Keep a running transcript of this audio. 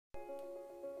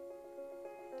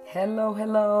Hello,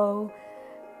 hello.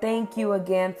 Thank you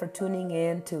again for tuning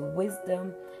in to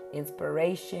Wisdom,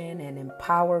 Inspiration, and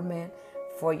Empowerment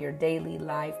for Your Daily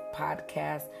Life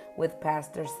podcast with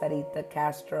Pastor Sarita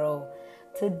Castro.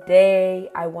 Today,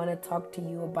 I want to talk to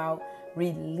you about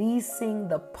releasing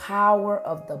the power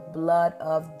of the blood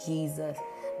of Jesus.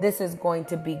 This is going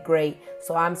to be great.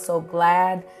 So I'm so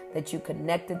glad that you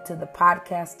connected to the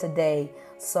podcast today.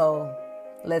 So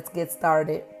let's get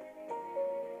started.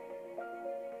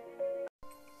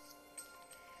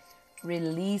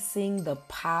 Releasing the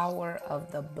power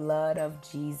of the blood of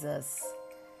Jesus.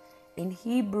 In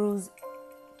Hebrews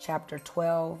chapter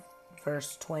 12,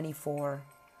 verse 24,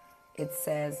 it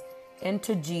says, "And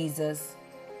to Jesus,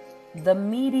 the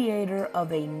mediator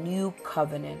of a new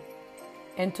covenant,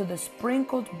 and to the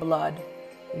sprinkled blood,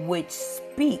 which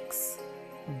speaks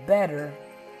better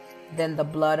than the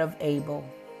blood of Abel."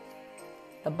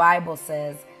 The Bible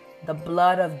says the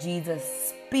blood of Jesus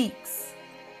speaks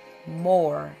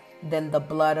more than the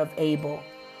blood of Abel.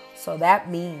 So that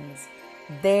means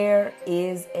there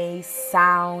is a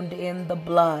sound in the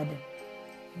blood.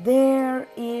 There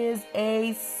is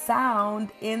a sound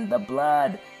in the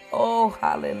blood. Oh,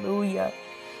 hallelujah.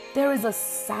 There is a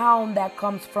sound that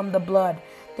comes from the blood.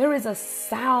 There is a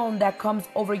sound that comes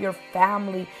over your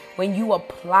family when you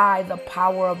apply the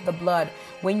power of the blood.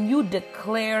 When you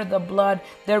declare the blood,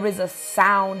 there is a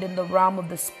sound in the realm of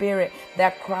the spirit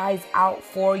that cries out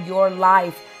for your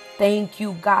life. Thank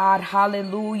you, God.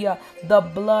 Hallelujah. The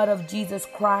blood of Jesus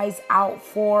cries out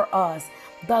for us.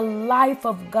 The life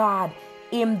of God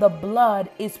in the blood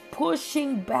is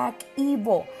pushing back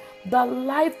evil. The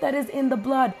life that is in the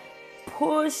blood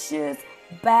pushes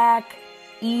back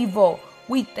evil.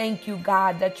 We thank you,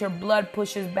 God, that your blood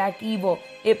pushes back evil.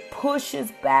 It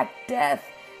pushes back death.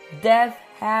 Death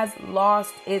has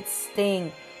lost its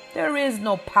sting. There is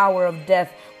no power of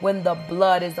death when the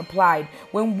blood is applied.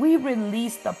 When we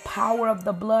release the power of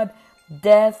the blood,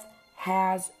 death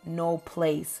has no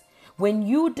place. When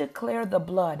you declare the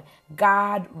blood,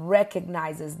 God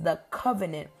recognizes the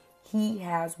covenant he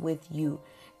has with you.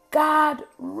 God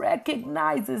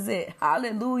recognizes it.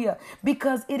 Hallelujah.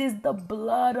 Because it is the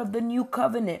blood of the new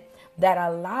covenant that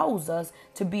allows us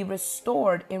to be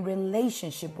restored in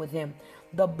relationship with him.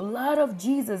 The blood of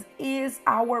Jesus is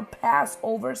our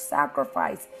Passover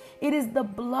sacrifice. It is the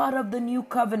blood of the new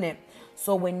covenant.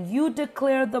 So when you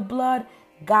declare the blood,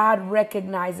 God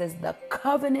recognizes the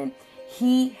covenant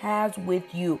he has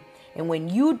with you. And when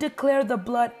you declare the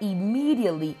blood,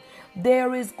 immediately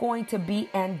there is going to be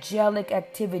angelic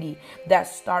activity that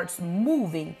starts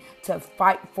moving to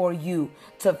fight for you,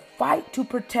 to fight to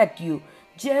protect you,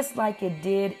 just like it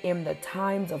did in the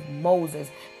times of Moses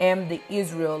and the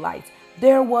Israelites.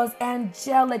 There was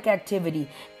angelic activity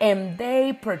and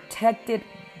they protected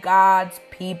God's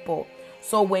people.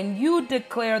 So when you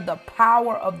declare the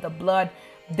power of the blood,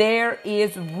 there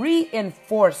is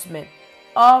reinforcement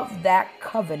of that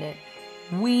covenant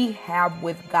we have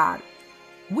with God.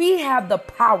 We have the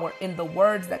power in the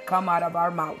words that come out of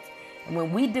our mouths. And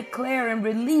when we declare and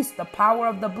release the power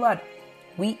of the blood,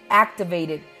 we activate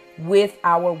it with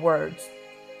our words.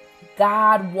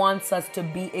 God wants us to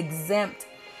be exempt.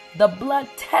 The blood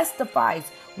testifies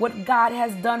what God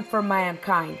has done for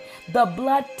mankind. The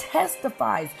blood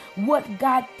testifies what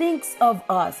God thinks of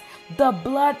us. The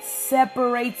blood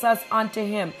separates us unto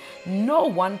him. No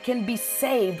one can be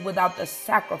saved without the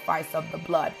sacrifice of the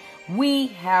blood. We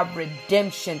have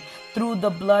redemption through the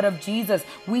blood of Jesus.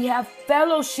 We have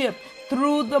fellowship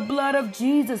through the blood of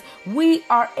Jesus. We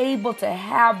are able to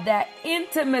have that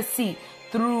intimacy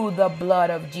through the blood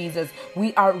of Jesus.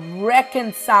 We are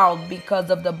reconciled because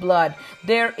of the blood.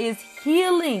 There is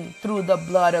healing through the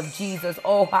blood of Jesus.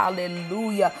 Oh,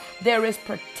 hallelujah. There is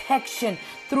protection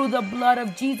through the blood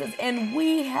of Jesus. And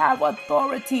we have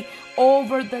authority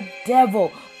over the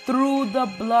devil through the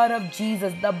blood of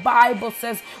Jesus. The Bible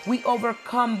says we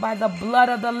overcome by the blood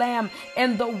of the Lamb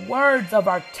and the words of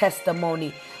our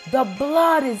testimony. The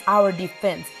blood is our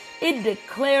defense. It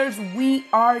declares we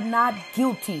are not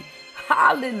guilty.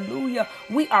 Hallelujah.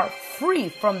 We are free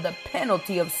from the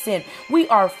penalty of sin. We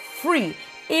are free.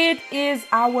 It is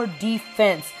our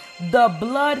defense. The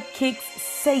blood kicks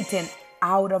Satan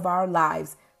out of our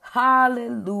lives.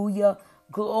 Hallelujah.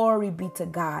 Glory be to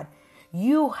God.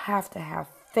 You have to have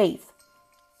faith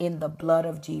in the blood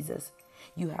of Jesus.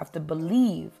 You have to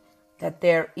believe that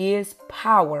there is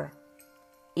power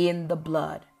in the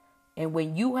blood. And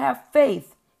when you have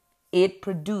faith, it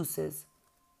produces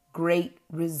great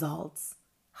results.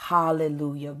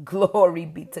 Hallelujah. Glory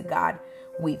be to God.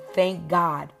 We thank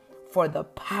God for the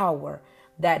power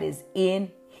that is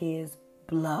in his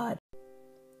blood.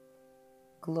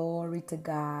 Glory to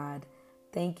God.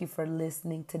 Thank you for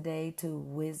listening today to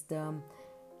Wisdom,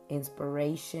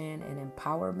 Inspiration, and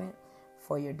Empowerment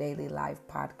for Your Daily Life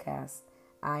podcast.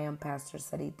 I am Pastor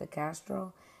Sarita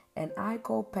Castro, and I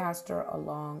co-pastor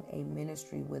along a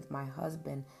ministry with my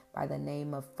husband by the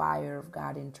name of Fire of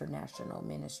God International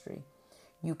Ministry.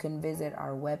 You can visit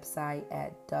our website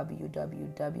at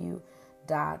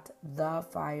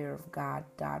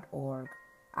www.thefireofgod.org.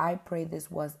 I pray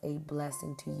this was a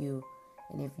blessing to you.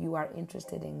 And if you are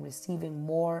interested in receiving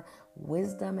more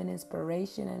wisdom and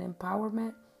inspiration and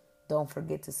empowerment, don't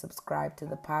forget to subscribe to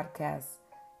the podcast.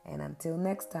 And until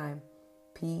next time,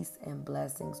 peace and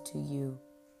blessings to you.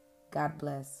 God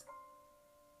bless.